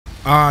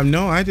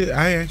No, I did.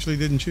 I actually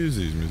didn't choose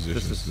these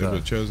musicians. They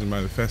were chosen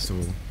by the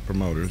festival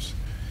promoters,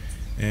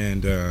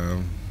 and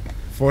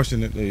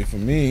fortunately for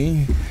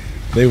me,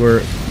 they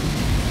were,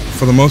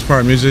 for the most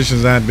part,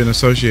 musicians I had been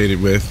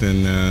associated with,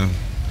 and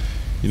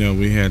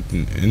we had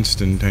an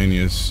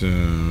instantaneous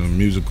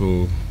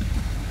musical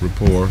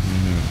rapport.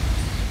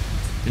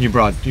 And you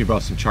brought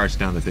some charts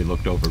down that they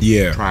looked over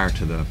prior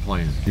to the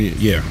playing.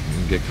 Yeah.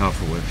 And get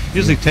comfortable with.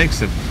 Usually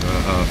takes a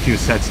few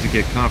sets to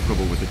get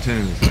comfortable with the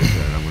tunes like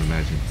that, I would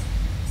imagine.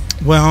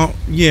 Well,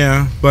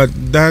 yeah, but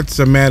that's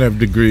a matter of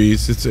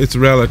degrees. It's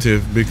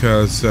relative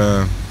because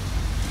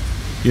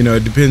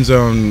it depends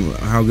on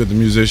how good the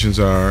musicians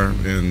are,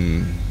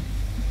 and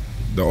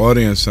the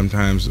audience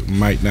sometimes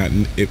might not.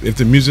 If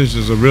the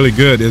musicians are really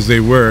good as they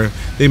were,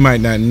 they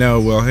might not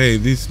know. Well, hey,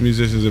 these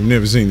musicians have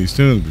never seen these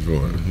tunes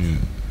before. Yeah.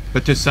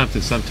 But there's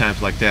something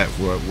sometimes like that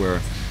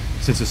where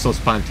since it's so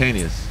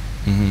spontaneous,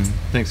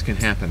 things can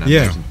happen. I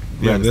imagine,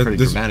 pretty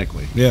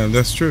dramatically. Yeah,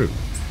 that's true.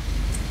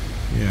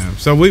 Yeah,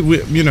 so we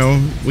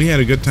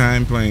had a good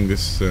time playing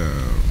this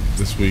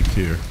week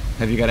here.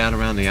 Have you got out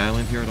around the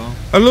island here at all?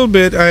 A little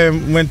bit. I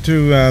went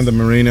to the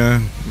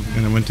marina,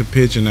 and I went to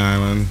Pigeon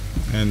Island,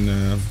 and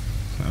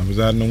I was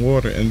out in the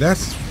water, and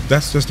that's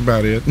just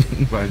about it.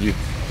 Well,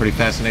 pretty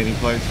fascinating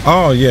place.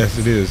 Oh yes,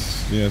 it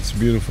is. Yeah, it's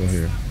beautiful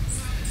here.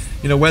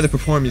 Whether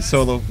performing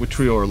solo, with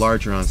trio, or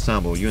larger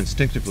ensemble, you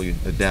instinctively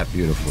adapt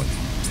beautifully.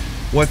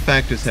 What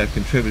factors have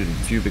contributed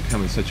to you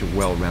becoming such a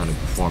well-rounded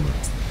performer?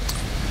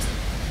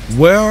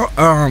 Well,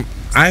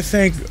 I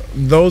think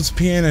those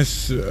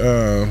pianists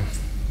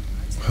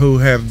who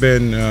have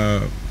been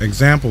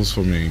examples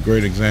for me,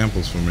 great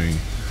examples for me,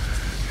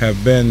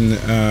 have been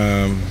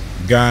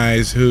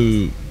guys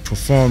who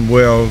perform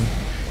well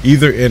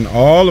either in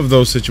all of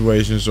those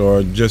situations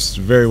or just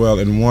very well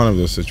in one of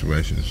those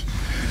situations.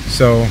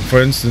 So,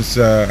 for instance,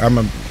 I'm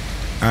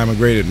a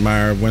great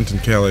admirer of Wynton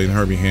Kelly and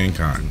Herbie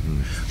Hancock,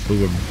 who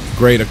were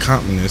great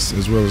accompanists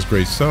as well as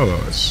great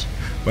soloists.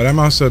 But I'm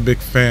also a big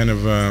fan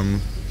of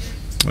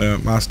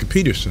Oscar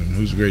Peterson,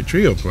 who's a great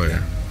trio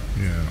player.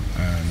 Yeah,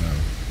 and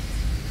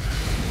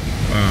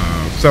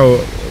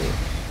so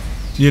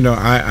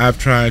I've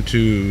tried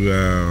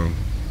to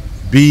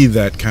be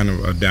that kind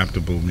of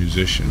adaptable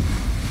musician.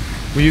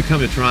 Well, you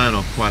come to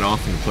Toronto quite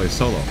often to play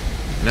solo,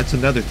 and that's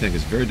another thing.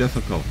 It's very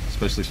difficult,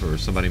 especially for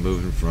somebody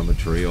moving from a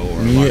trio or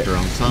a larger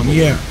ensemble.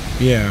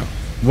 Yeah.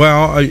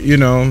 Well,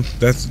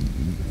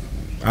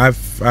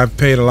 I've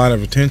paid a lot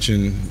of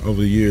attention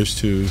over the years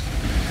to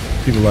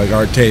people like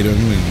Art Tatum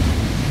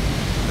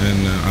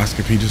and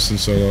Oscar Peterson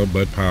solo,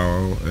 Bud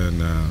Powell,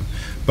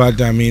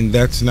 but I mean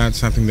that's not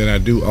something that I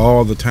do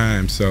all the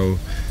time. So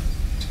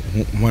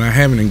when I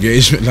have an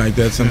engagement like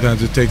that,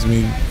 sometimes it takes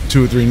me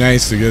 2 or 3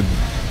 nights to get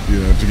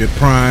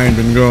primed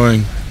and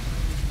going.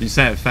 You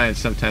find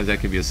sometimes that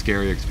can be a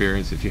scary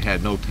experience if you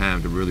had no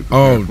time to really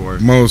prepare for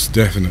it. Oh, most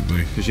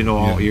definitely. Because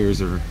all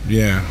ears are.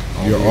 Yeah,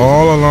 you're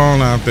all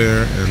alone out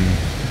there, and.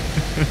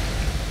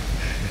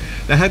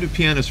 Now, how do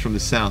pianists from the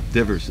South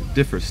differ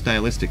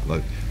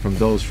stylistically from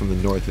those from the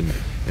North and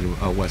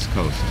West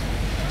Coast?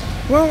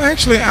 Well,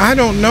 actually, I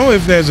don't know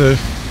if there's a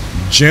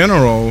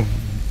general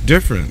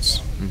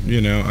difference. I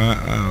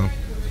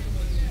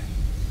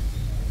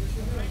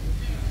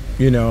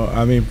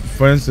mean,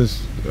 for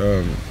instance,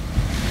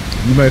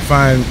 you may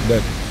find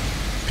that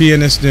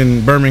pianists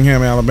in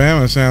Birmingham,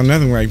 Alabama sound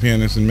nothing like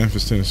pianists in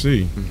Memphis,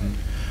 Tennessee.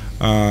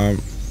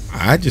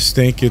 I just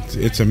think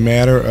it's a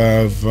matter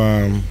of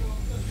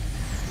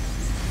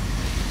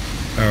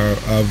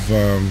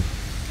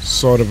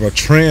sort of a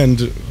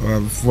trend,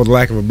 for the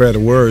lack of a better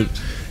word,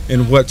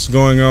 in what's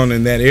going on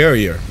in that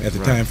area at the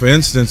time. For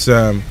instance,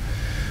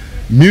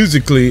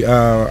 musically,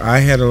 I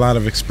had a lot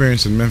of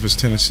experience in Memphis,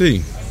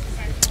 Tennessee,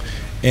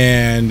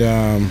 and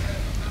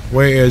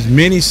whereas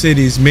many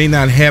cities may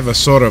not have a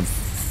sort of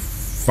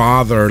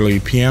fatherly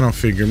piano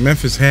figure,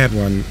 Memphis had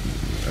one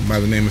by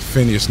the name of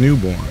Phineas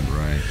Newborn.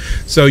 Right.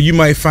 So you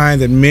might find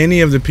that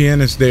many of the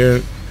pianists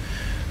there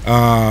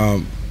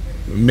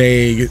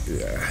may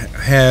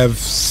have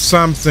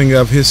something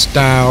of his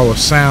style or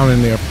sound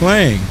in their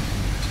playing,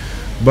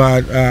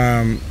 but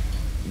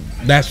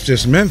that's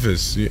just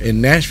Memphis.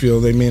 In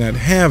Nashville, they may not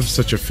have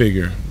such a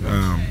figure.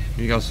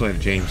 You also have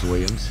James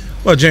Williams.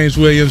 Well, James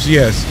Williams,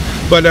 yes,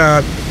 but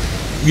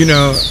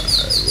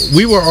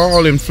we were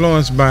all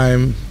influenced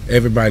by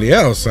everybody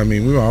else. I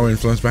mean, we were all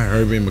influenced by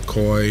Herbie and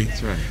McCoy.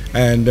 That's right.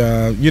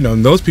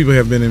 And those people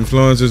have been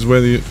influences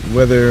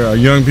whether a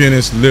young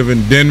pianist live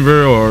in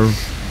Denver or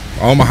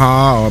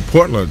Omaha or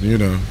Portland.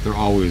 They're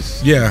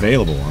always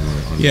available on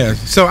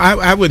So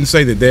I wouldn't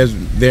say that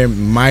there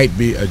might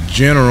be a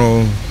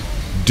general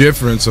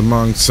difference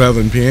among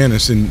Southern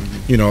pianists and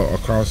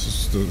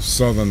across the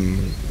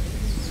Southern,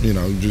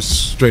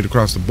 just straight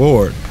across the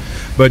board.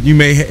 But you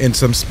may, in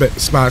some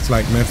spots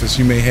like Memphis,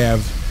 you may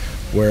have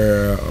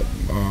where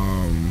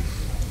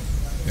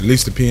at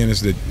least the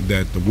pianists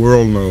that the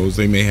world knows,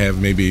 they may have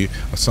maybe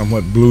a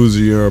somewhat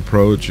bluesier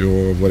approach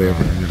or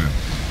whatever.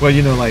 Well,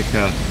 like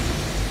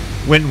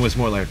Wynton was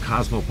more like a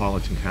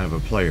cosmopolitan kind of a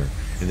player,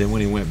 and then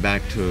when he went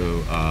back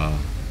to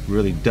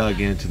really dug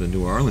into the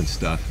New Orleans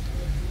stuff,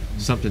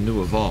 something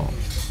new evolved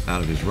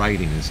out of his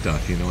writing and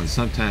stuff, you know. And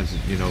sometimes,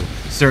 you know,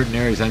 certain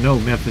areas, I know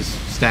Memphis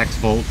stacks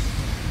both.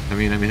 I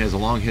mean, it has a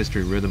long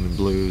history of rhythm and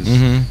blues,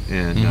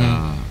 and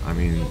I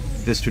mean,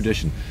 this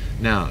tradition.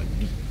 Now,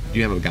 do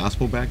you have a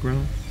gospel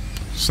background?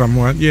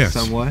 Somewhat, yes.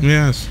 Somewhat?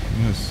 Yes,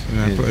 yes.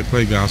 Yeah, I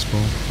play gospel.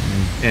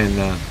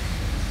 And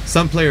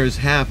some players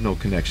have no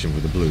connection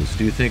with the blues.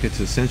 Do you think it's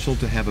essential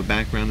to have a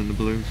background in the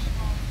blues?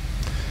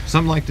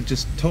 Some like to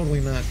just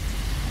totally not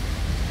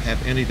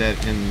have any of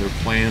that in their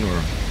plan,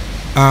 or...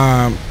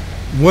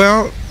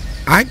 Well,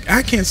 I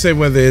can't say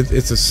whether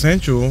it's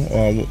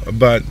essential,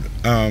 but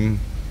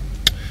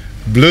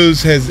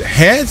blues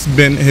has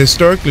been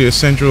historically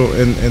essential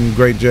in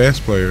great jazz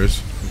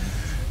players,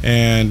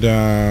 and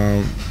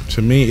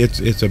to me,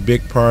 it's a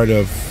big part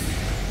of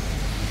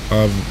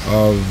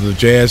the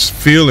jazz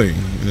feeling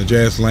and the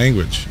jazz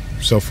language.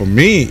 So for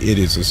me, it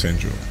is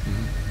essential.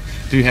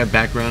 Do you have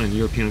background in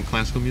European and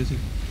classical music?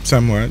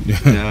 Somewhat.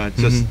 Yeah,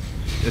 just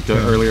at the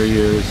earlier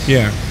years.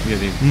 Yeah.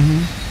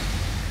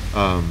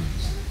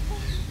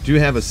 Do you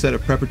have a set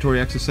of preparatory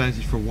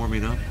exercises for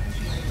warming up?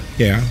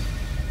 Yeah.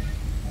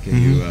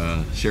 Can you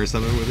share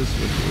some of it with us?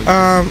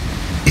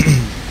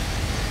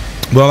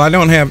 Well, I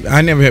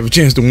never have a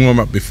chance to warm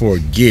up before a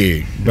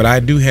gig, but I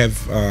do have,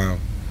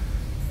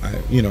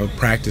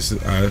 practice,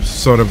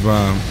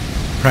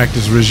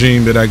 practice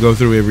regime that I go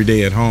through every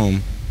day at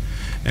home,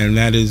 and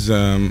that is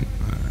I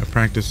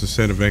practice a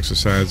set of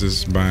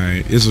exercises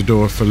by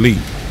Isidore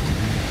Philippe,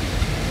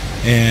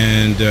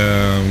 and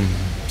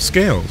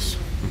scales,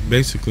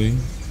 basically.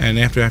 And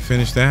after I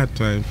finish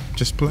that, I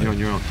just play. You're on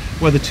your own.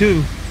 Well, the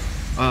two,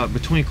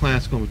 between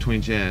classical and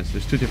between jazz,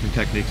 there's two different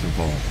techniques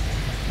involved.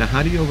 Now,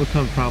 how do you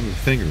overcome problems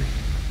with fingering?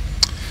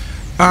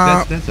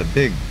 That's a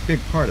big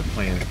part of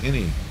playing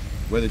any,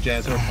 whether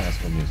jazz or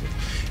classical music.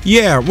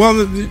 Yeah,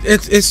 well,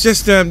 it's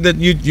just that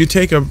you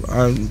take a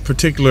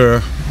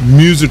particular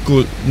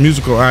musical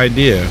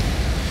idea,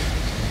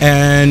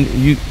 and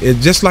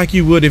just like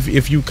you would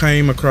if you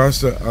came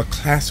across a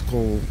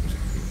classical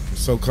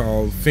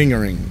so-called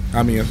fingering,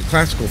 a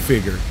classical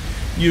figure,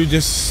 you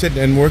just sit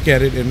and work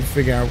at it and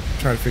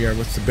try to figure out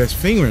what's the best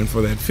fingering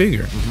for that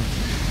figure,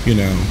 you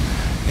know.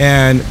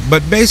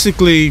 But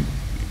basically,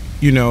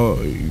 you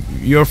know,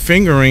 your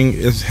fingering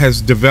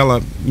has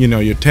developed, you know,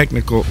 your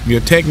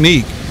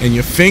technique and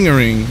your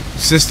fingering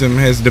system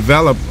has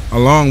developed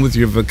along with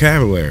your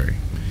vocabulary.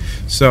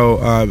 So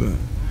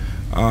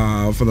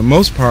for the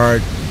most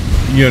part,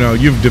 you know,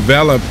 you've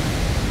developed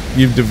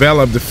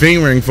the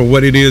fingering for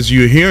what it is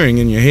you're hearing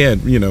in your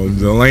head, you know,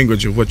 the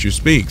language of what you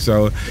speak.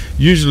 So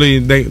usually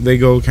they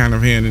go kind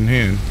of hand in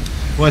hand.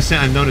 Well,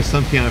 I've noticed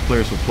some piano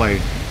players will play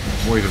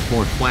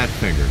more flat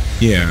finger.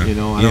 Yeah. You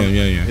know,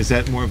 yeah. Is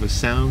that more of a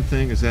sound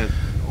thing? Is that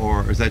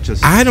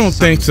just... I don't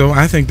think so.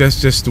 I think that's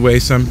just the way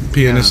some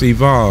pianists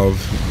evolve.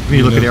 When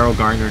you look at Errol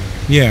Garner.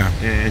 Yeah.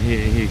 And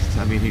he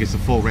gets the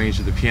full range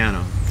of the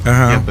piano.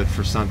 Yeah, but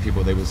for some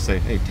people they would say,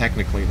 hey,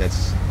 technically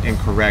that's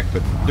incorrect,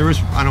 but there is,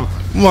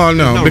 well,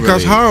 no,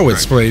 because really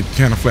Horowitz played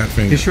kind of flat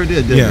finger. He sure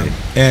did, didn't he?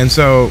 And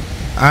so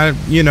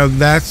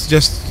that's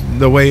just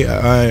the way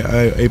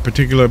a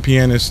particular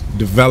pianist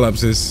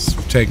develops his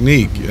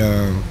technique.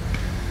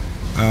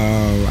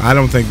 I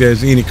don't think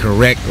there's any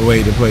correct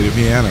way to play the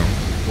piano.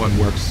 What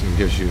works and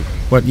gives you...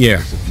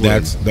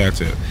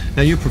 That's it.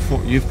 Now you've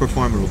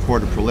performed and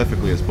recorded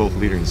prolifically as both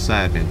leader and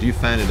sideman. Do you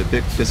find it a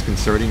bit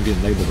disconcerting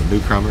being labeled a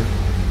newcomer?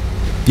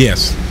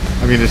 Yes.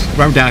 I mean,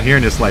 I'm down here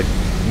and it's like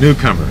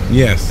newcomer.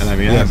 Yes. And I've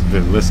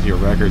been listening to your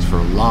records for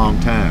a long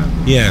time.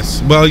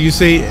 Yes. Well, you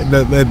see,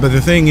 but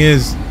the thing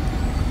is,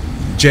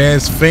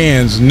 jazz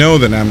fans know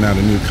that I'm not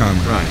a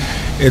newcomer. Right.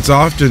 It's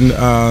often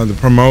the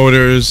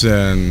promoters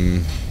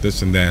and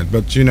this and that.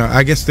 But, you know,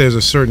 I guess there's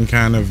a certain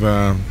kind of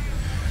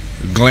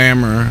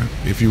glamour,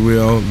 if you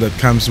will, that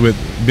comes with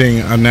being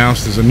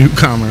announced as a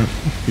newcomer,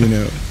 you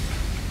know,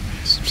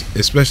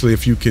 especially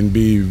if you can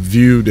be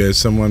viewed as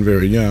someone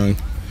very young,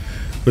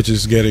 which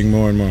is getting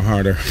more and more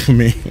harder for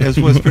me. That's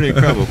what's pretty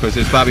incredible, because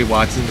there's Bobby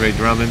Watson, Ray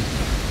Drummond,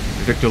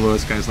 Victor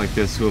Lewis, guys like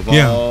this, who have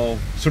all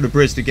sort of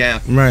bridged the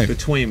gap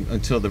between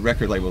until the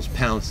record labels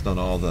pounced on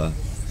all the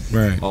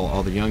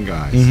all the young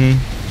guys.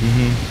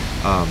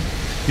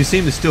 You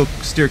seem to still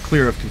steer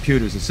clear of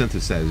computers and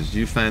synthesizers. Do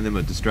you find them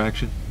a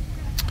distraction?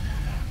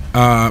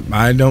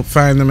 I don't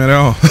find them at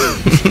all.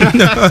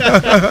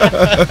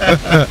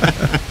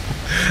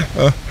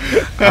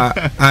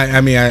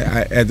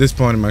 I at this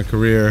point in my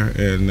career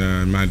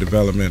and my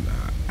development,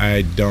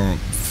 I don't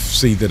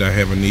see that I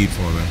have a need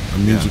for them,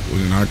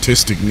 an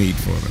artistic need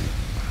for them.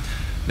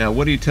 Now,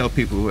 what do you tell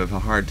people who have a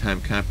hard time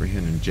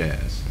comprehending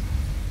jazz?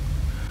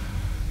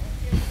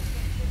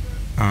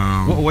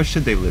 What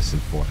should they listen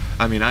for?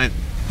 I mean,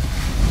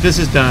 this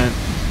is done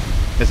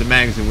as a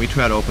magazine. We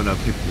try to open up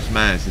people's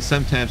minds, and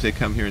sometimes they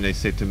come here and they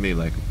say to me,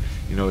 like,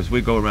 you know, as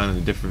we go around in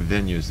the different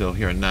venues, they'll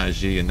hear a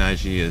Najee, and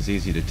Najee is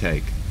easy to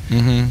take,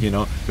 you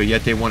know, but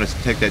yet they want us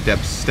to take that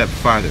step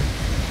farther.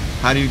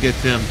 How do you get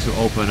them to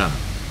open up?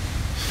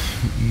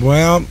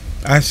 Well,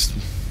 that's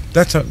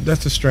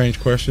a strange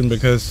question,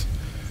 because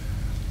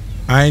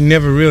I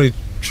never really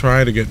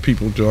try to get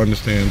people to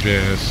understand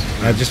jazz.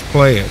 I just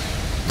play it.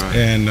 Right.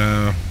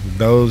 And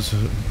those,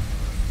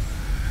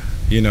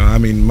 I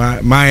mean,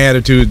 my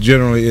attitude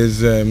generally is,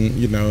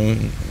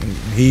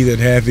 he that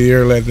hath the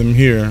ear, let them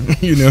hear,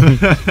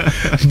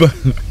 But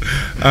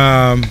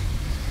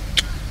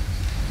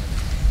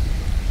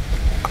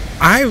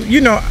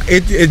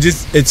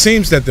it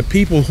seems that the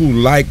people who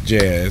like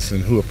jazz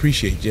and who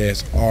appreciate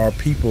jazz are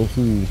people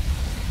who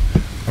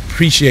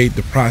appreciate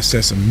the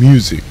process of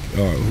music,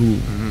 who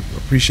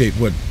appreciate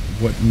what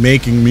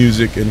making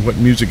music and what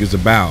music is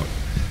about.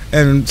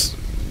 And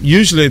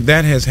usually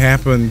that has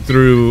happened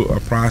through a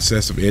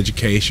process of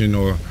education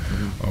or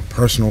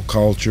personal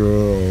culture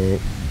or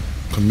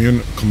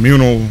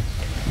communal,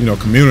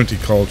 community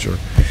culture.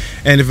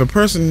 And if a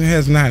person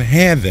has not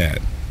had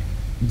that,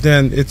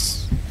 then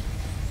it's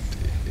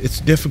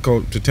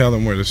difficult to tell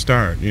them where to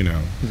start. He's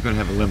going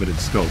to have a limited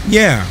scope.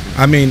 Yeah,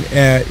 I mean,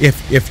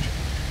 if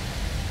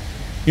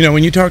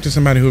when you talk to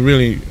somebody who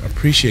really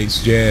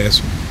appreciates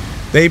jazz,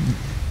 they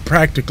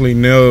practically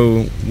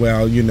know,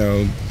 well,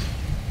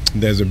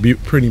 there's a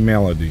pretty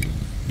melody,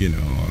 the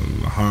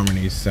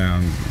harmonies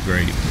sound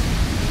great,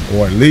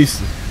 or at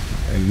least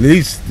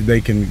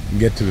they can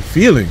get to the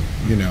feeling,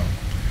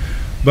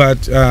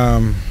 But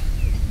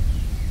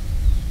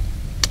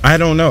I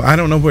don't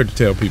know where to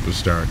tell people to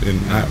start, and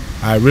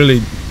I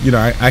really,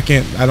 I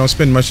don't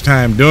spend much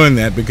time doing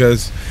that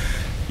because,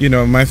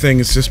 my thing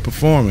is just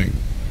performing.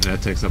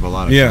 That takes up a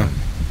lot of time.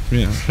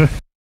 Yeah.